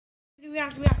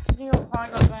reaction video before I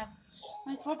go to bed.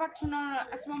 Let's go back to another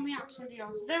S1 reaction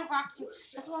video. So they're reacting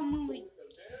to S1 movie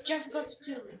just got to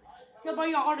do. So by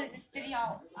your order this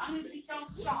video. I'm gonna be so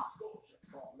shocked.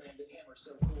 Oh man, this hammer's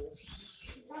so cool.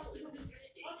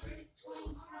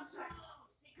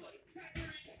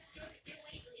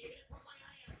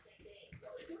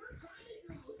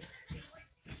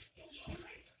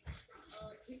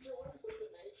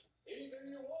 Anything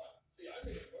you want. See, I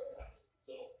made a birdhouse.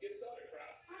 So get started,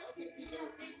 crafts. I'll get you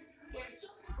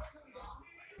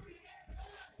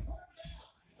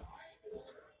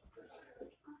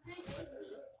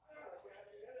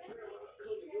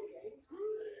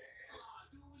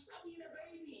stop being a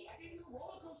baby. I gave you a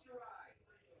roller coaster ride.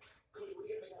 Cody, what are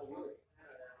you gonna make out of wood?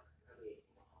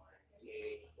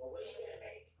 Well, what are you gonna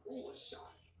make? Ooh, a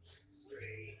shot.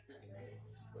 Straight.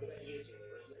 What about you, Jimmy?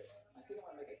 What do you think? I think I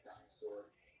want to make a dinosaur.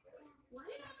 Why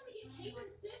did I only get tape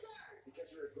and scissors? Because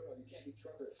you're a girl, you can't be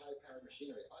trusted with high-powered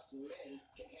machinery. Us men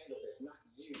can handle this, not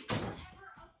you.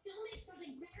 Whatever, I'll still make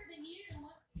something better than you.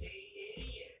 Hey,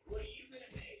 idiot, what are you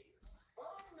gonna make?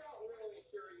 I'm not really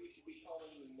sure you should be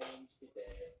calling me names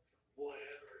today.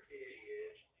 Whatever,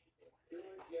 idiot. Do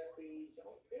it, Jeffy.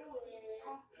 Don't do it.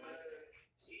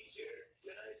 Teacher,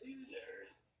 can I see the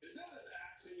nurse? Is that an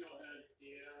axe in your head?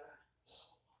 Yeah.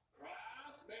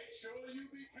 Class, make sure you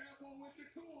be careful with the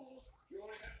tools. You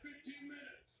only have 15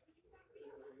 minutes.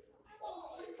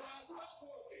 Oh, class, stop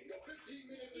working. Your 15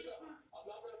 minutes is up. I'm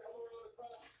not going to come around the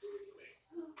class. Give it to me.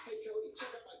 Hey, Cody,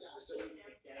 check out my dinosaur.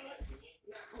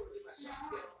 Not cooler than my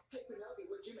shotgun. Hey, Penelope,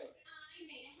 what'd you make? I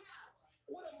made a house.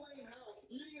 What a lame house.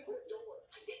 You didn't even put a door.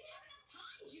 I didn't have enough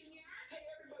time, Junior. Hey,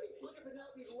 everybody, look at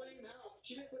Penelope's lame house.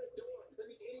 She didn't put a door. That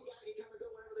means any guy can come and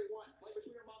go wherever they want. Like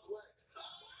between her mom's legs.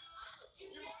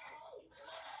 Junior,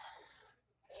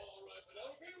 All right,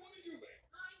 Penelope, what did you make?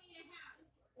 I made a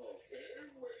house. Okay,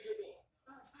 where's your door?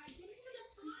 I didn't have enough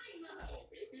time.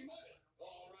 Okay, B minus.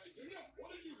 All right, Junior,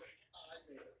 what did you make? I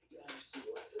made a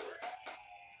dinosaur.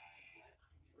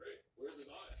 Great. Where's his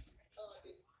eye?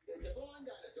 It's a blind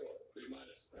dinosaur. B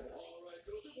minus. All right,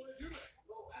 Joseph, what did you make?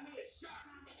 Oh, I made a shark.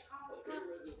 Okay,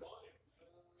 where's his body?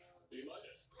 B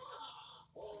minus.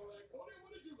 All right, Cody,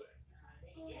 what did you make?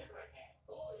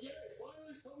 Oh, yeah,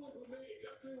 finally someone who made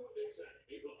exactly what they said.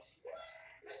 A plus.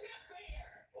 That's not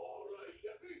fair. All right,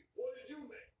 Jeffy, what did you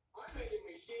make? I made a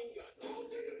machine gun. Oh,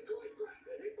 Jesus Christ, crap.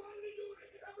 He finally doing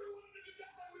it. Everyone under the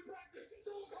death like we practiced.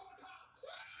 So we'll call the cops.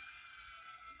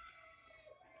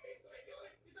 He's going to do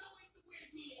it. He's always the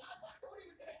weird kid. I thought Cody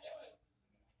was going to do it.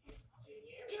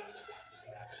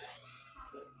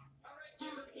 All right,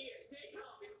 kids up here, stay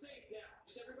calm. It's safe now.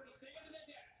 Just everybody stay under their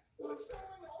desks. What's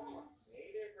going on?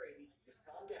 Hey there, crazy. Just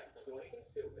calm down. Don't do anything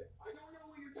stupid. I don't know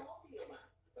what you're talking about.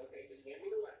 It's okay. Just hand me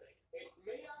the weapon. It's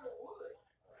made out of wood.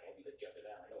 All right, I'll be the judge of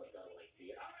that. I know it's not when I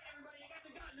see it. All right, everybody, you got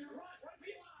the gun. Now run for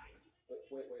your lives. Wait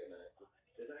a minute.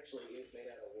 This actually is made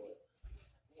out of wood.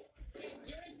 Hey,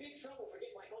 you're in big trouble for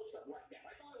getting my hopes up like that.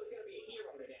 I thought I was going to be a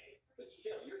hero today. But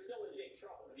still, you're still in big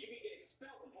trouble. Because you could get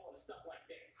expelled for pulling stuff like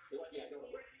this. You're lucky I don't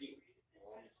arrest you.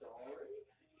 I'm sorry.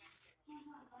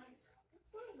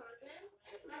 What's wrong, Marvin?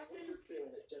 I have a weird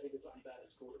feeling that Jeffy did something bad at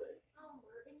school today. Oh,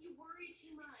 Marvin, you worry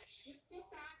too much. Just sit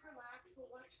back, relax, we'll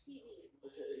watch TV.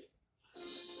 Okay.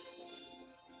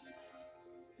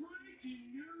 Breaking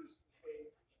news!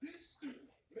 This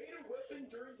student made a weapon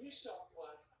during his shop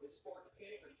class and sparked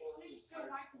panic across the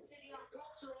entire school.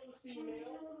 Cops are on the scene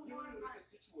now. You know the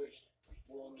situation.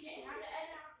 We're on the show.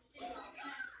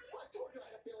 I told you I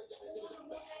had a feeling Jeffy did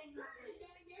something bad. That's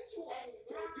not unusual.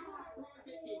 Don't do my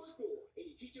project in school. And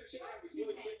your teacher said I was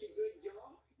doing such a good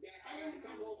job that I had to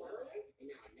come home early,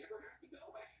 and now I never have to go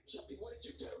back. Jeffy, what did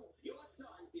you do? Your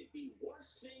son did the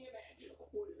worst thing imaginable.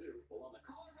 What did he do? Well, on the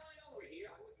car ride over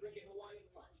here, I was drinking Hawaiian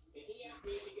punch, and he asked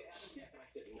me if he could have a sip, and I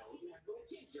said, no, you have to go to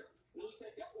kid jerks. And he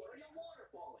said, don't worry, a water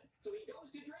falling. So he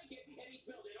goes to drink it, and he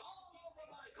spills it all over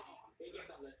my car. It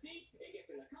gets on the seat, it gets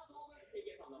in the cup holder, it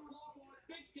gets on the floorboard.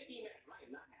 Big sticky mess. I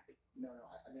am not happy. No,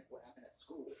 I meant what happened at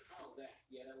school. Oh, that.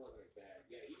 Yeah, that wasn't as bad.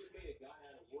 Yeah, he just made a gun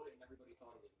out of wood, and everybody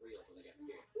thought it was real, so they got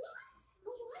scared. What?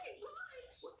 Hawaiian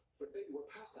punch? But baby, we're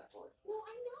past that part. Well,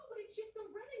 I know, but it's just so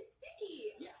red and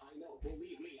sticky. Yeah, I know.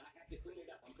 Believe me, I have to clean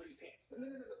it up. I'm pretty pissed. No.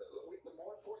 The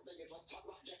more important thing is let's talk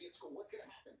about Jeffy at school. What's going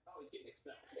to happen? Oh, he's getting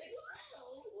expelled.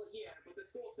 Expelled? Well, yeah, but the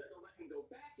school said they'll let him go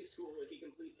back to school if he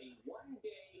completes a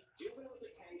one-day juvenile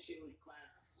detention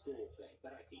class school thing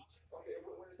that I teach. Okay,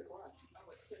 where's the class? Oh,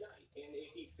 it's tonight. And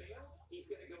if he fails, he's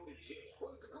going to go to jail.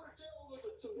 Well, go to jail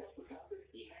so he has to pass it?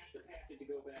 He has to pass it to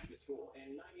go back to school.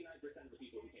 And 99% of the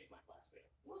people who take my class fail.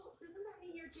 Well, doesn't that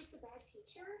mean you're just a bad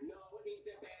teacher? No, it means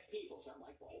they're bad people. It's not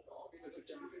my fault. Okay, so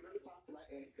Jeffy's going to go to class tonight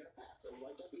and he's going to pass. So we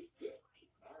like Jeffy. Yeah.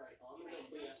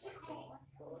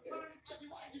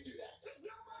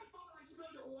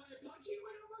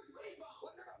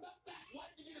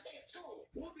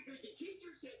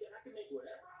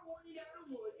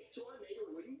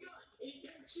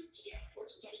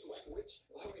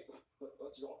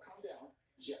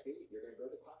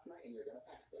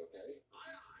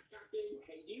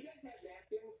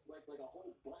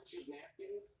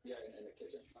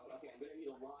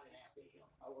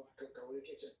 with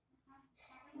your kitchen.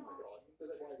 Oh my god.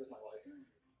 Why is this my life?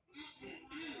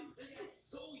 This is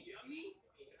so yummy.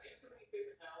 Hey, can I have some of these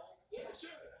paper towels? Yeah,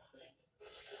 sure. Hey,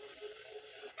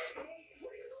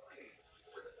 what are you doing?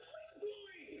 What are you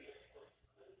doing?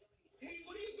 Hey,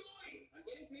 what are you doing? I'm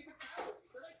getting paper towels.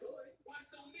 You said I could. Why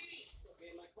so many?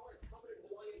 Okay, my car is covered in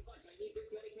Hawaiian punch. I need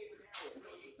this many paper towels.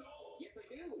 No, you don't. Yes, I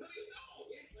do. No, you don't.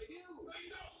 Yes, I do. No,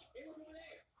 you don't. Hey, look over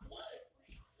there. What?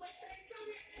 Wait, come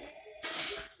here. Hey,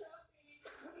 what's up?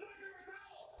 I'm not paper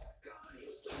towels. God, he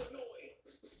was so annoying.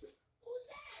 Who's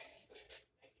that?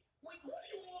 Wait, what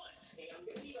do you want? Hey, I'm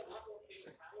gonna need a lot more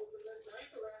paper towels than this, right?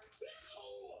 No!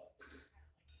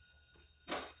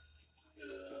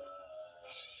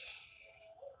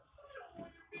 I don't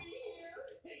want to be here.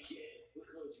 Hey, kid, what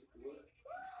clothes you wear?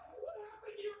 What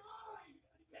happened to your eyes?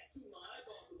 Tattoo my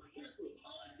eyeball with my pencil.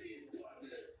 All I see is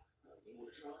darkness. You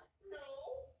want to try? No.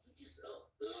 Suit yourself.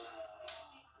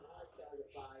 I started a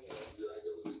fire. I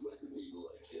don't regret the people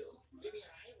I killed. Give me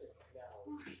an island.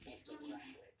 No, I can't do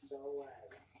that. So, all right.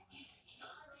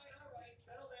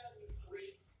 Settle down, you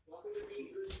freaks. Welcome to Be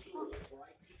Good School, where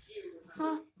I teach you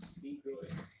how to be good.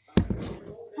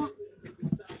 This is a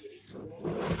society. The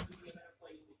world would be a better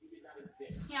place if you did not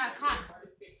exist. Yeah, I can't.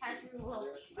 As you will.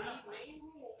 There are 3 main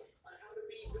rules on how to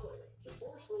be good. The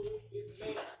first rule is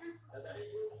manners. Now that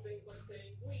includes things like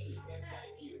saying please and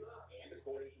thank you. And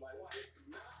according to my wife,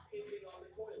 not pissing on the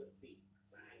toilet seat.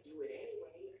 I do it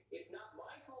anyway. It's not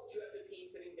my fault you have to pee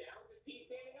sitting down. Just pee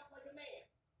standing up like a man.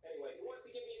 Anyway, who wants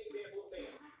to give me an example of man?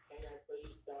 Can I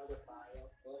please start a fire?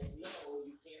 Well, no,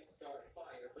 you can't start a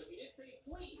fire, but you did say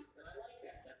please, and I like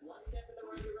that. That's 1 step in the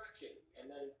right direction, and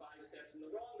then 5 steps in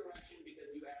the wrong direction because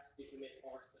you asked to commit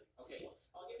arson. Okay,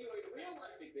 I'll give you a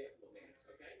real-life example of manners,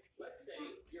 okay? Let's say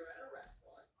you're at a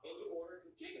restaurant, and you order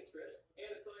some chicken strips and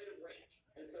a side of ranch.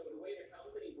 And so the waiter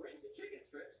comes and he brings the chicken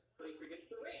strips, but he forgets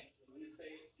the ranch. And you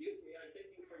say, excuse me, I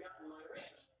think you've forgotten my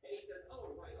ranch. And he says,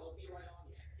 oh, right, I'll be right on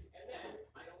that. And then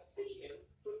I don't see him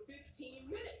for 15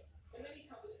 minutes. And then he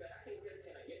comes back and he says,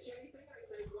 can I get you anything? And I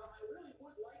say, well, I really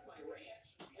would like my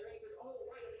ranch. And then he says, oh,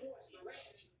 right, of course, the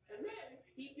ranch. And then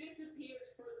he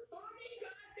disappears for 30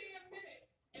 goddamn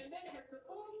minutes. And then has the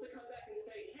balls to come back and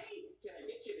say, hey, can I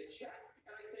get you the check?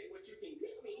 And I say, what you can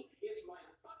get me is my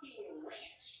fucking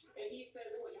ranch. And he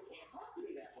says, well, you can't talk to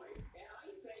me that way. And I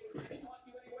say, I can talk to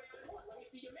you any way I want. Let me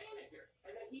see your manager.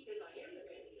 And then he says, I am the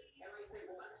manager. And I say,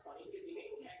 well, that's funny because your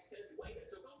name tag says waiter,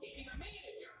 so go get me the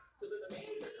manager. So then the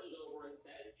manager comes over and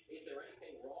says, is there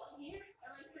anything wrong here?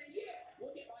 And I say, yeah,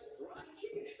 look at my dry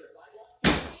chicken strips. I want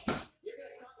some meat. You're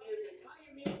going to cut me this entire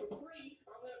meal for free,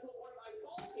 or I'm going to put one of my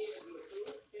ball pans in the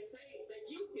food and say that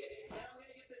you did it, and I'm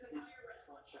going to get this entire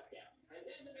restaurant shut down. And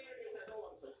then the manager says, oh,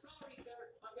 I'm so sorry, sir.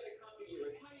 I'm going to copy your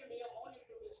entire meal. All your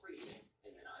food is free.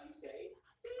 And then I say,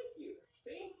 thank you.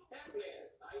 See? That's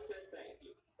manners. I said thank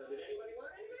you. So did anybody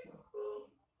learn anything?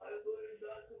 I learned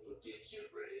not to forget your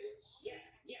ranch.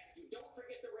 Yes, you don't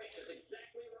forget the ranch. That's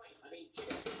exactly right. I mean,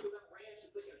 chicken strips without ranch,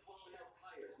 it's like you're calling out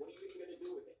tires. What are you even going to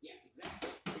do with it? Yes, exactly.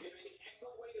 You're going to make an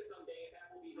excellent waiter someday if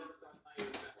Applebee's ever starts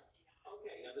hiring people.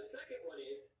 Okay, now the second one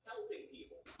is helping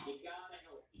people. You gotta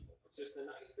help people. It's just a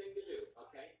nice thing to do,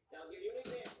 okay? Now I'll give you an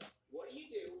example. What do you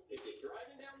do if you're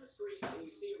driving down the street and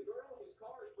you see a girl whose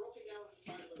car is broken down on the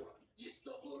side of the road? You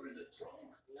stuff her in the trunk?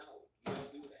 No, you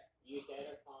don't do that. You set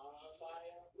her car on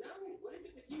fire? No, what is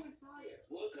it with you and fire?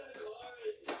 What kind of car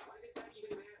is it? Why does that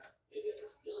even matter? Maybe I can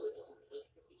steal it.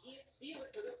 You can't steal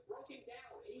it because it's broken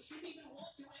down. And you shouldn't even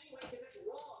want to anyway because it's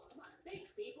wrong. Come on, think,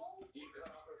 people. Do you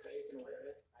cut off her face and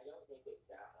wear it? I don't think it's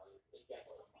that one. It's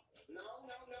definitely fire. No.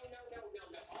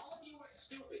 All of you are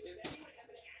stupid. Does anyone have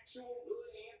an actual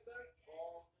good answer?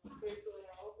 Pick her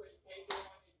up and take her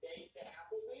on a date to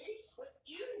Applebee's? What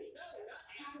you? No, not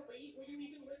Applebee's. Were you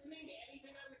even listening to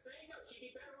anything I was saying? No, she'd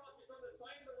be better off just on the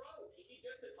side of the road. She'd be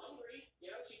just as hungry.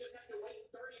 You know, she just had to wait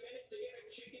 30 minutes to get her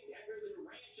chicken tenders and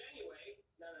ranch anyway.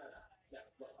 No.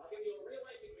 Look, I'll give you a real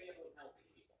life example of helping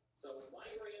people. So my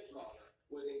grandfather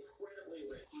was incredibly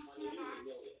rich. I mean, he was a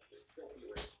millionaire, just filthy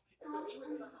rich. And so he was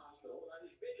in the hospital, and I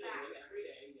was visiting him every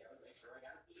day, you know, to make sure I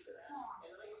got a piece of that. And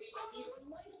then I see that he's on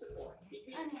life support. He's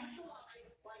being kept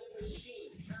alive by a machine.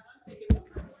 Now I'm thinking, what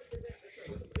kind of life is that? That's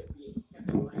right, being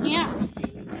kept alive by a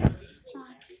machine.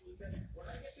 He said, when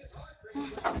I get this heart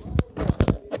rate, it's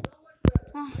so much better.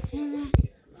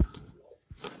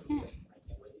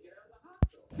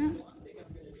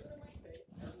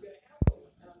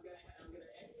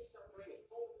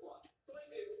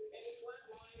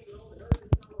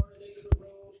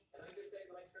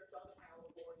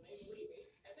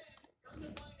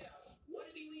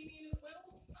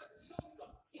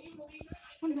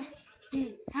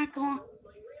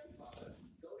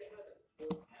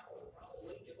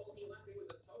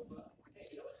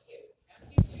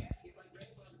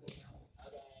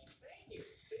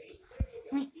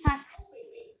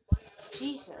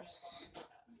 Jesus.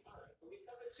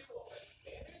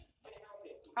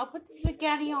 I'll put the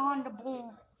spaghetti on the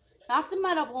bowl. Not the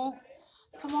metal bowl.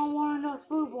 Someone wanted those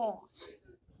food bowls.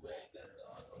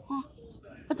 Huh.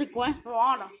 Put the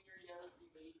guacamole.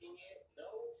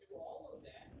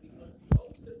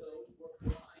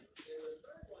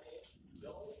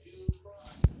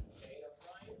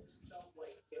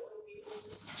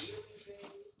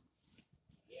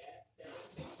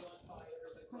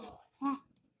 Huh.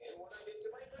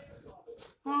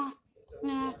 Huh.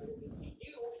 Yeah.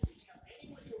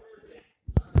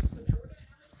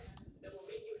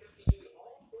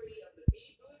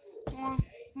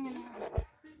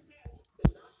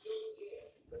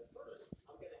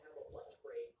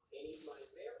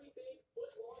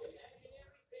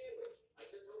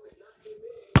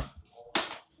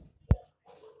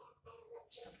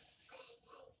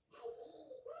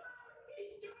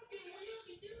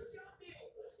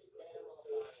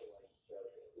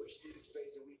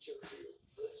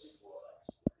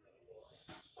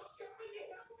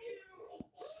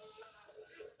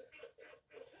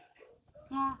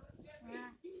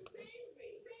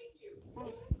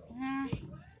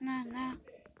 Nah.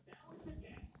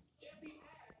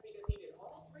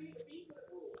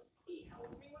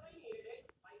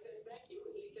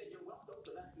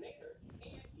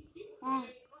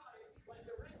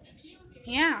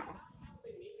 Yeah.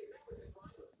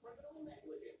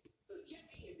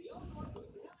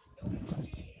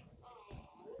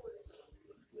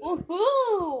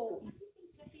 Woohoo!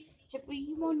 Jeffy,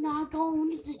 you are not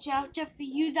going to jail. Jeffy,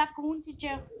 you're not going to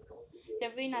jail.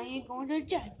 Jeffy, now you're going to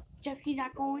jail. Jeffy,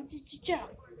 not going to jail.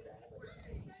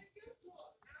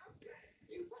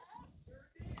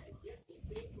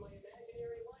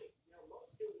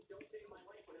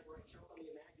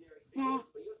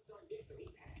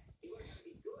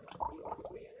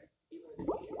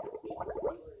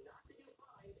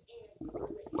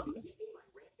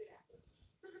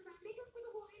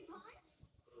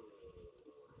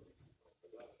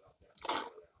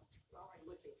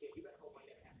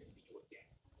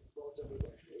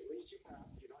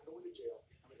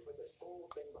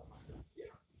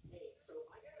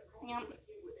 Yep.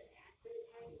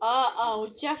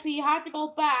 Uh-oh, Jeffy, you have to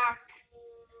go back.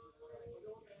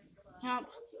 Yep.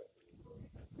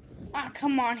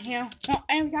 Come on here. Well,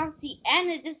 and that's the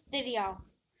end of this video.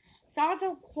 So I have to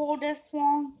record this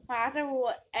one. I have to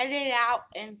edit it out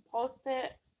and post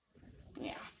it.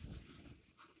 Yeah.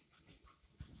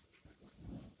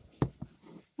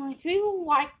 When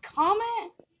people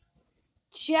comment,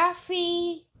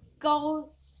 Jeffy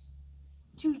goes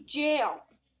to jail.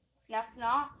 That's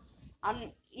not.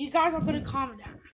 You guys are gonna comment that.